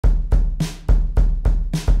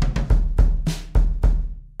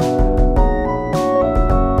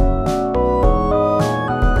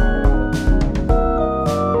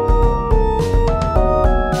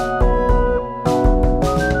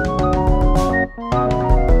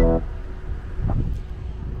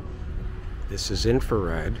This is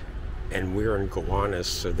infrared, and we're in Gowanus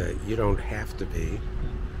so that you don't have to be.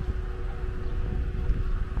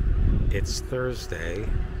 It's Thursday,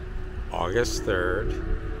 August 3rd,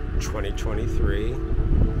 2023,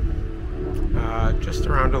 just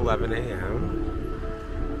around 11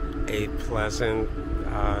 a.m. A pleasant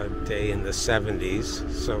day in the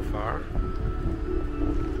 70s so far.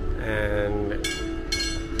 And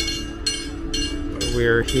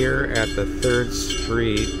we're here at the 3rd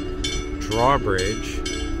Street drawbridge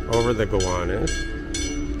over the Gowanus,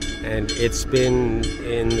 and it's been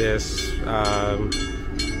in this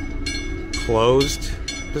closed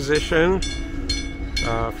position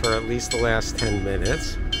for at least the last 10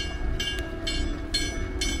 minutes.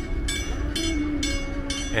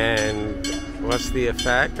 And what's the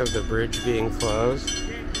effect of the bridge being closed?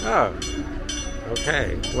 Oh,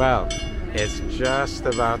 okay, well, it's just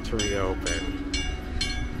about to reopen.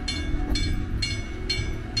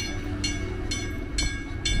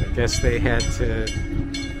 I guess they had to,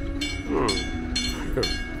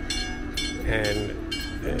 and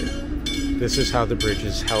this is how the bridge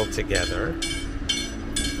is held together.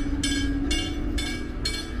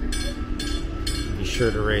 Be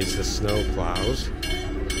sure to raise the snow plows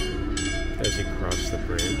as you cross the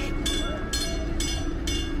bridge.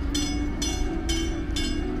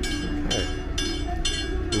 Okay.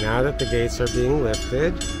 Now that the gates are being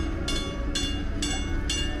lifted,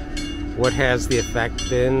 what has the effect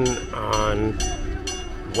been on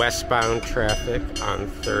westbound traffic on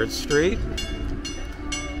 3rd Street?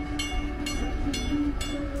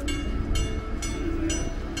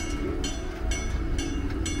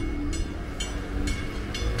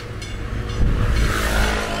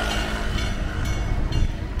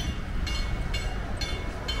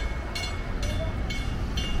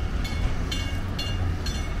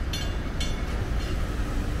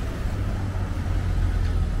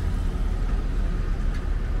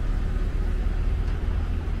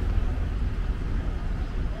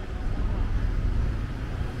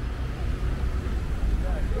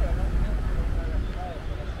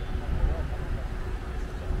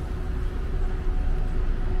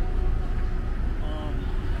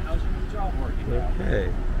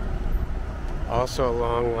 Okay. Also a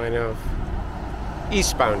long line of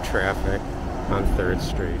eastbound traffic on 3rd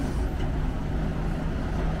Street.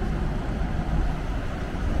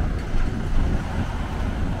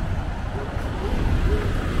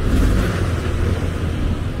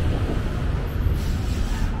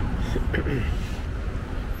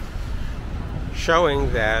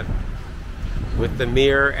 Showing that with the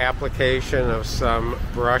mere application of some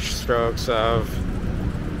brush strokes of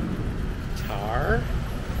tar,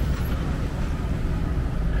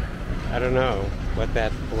 I don't know what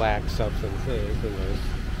that black substance is in those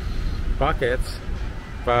buckets,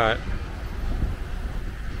 but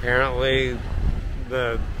apparently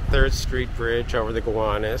the 3rd Street Bridge over the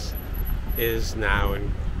Gowanus is now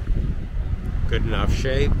in good enough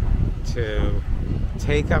shape to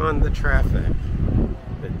take on the traffic,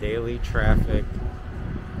 the daily traffic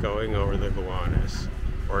going over the Gowanus,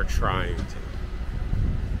 or trying to.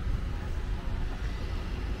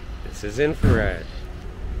 This is infrared.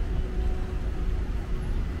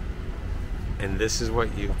 And this is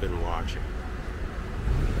what you've been watching.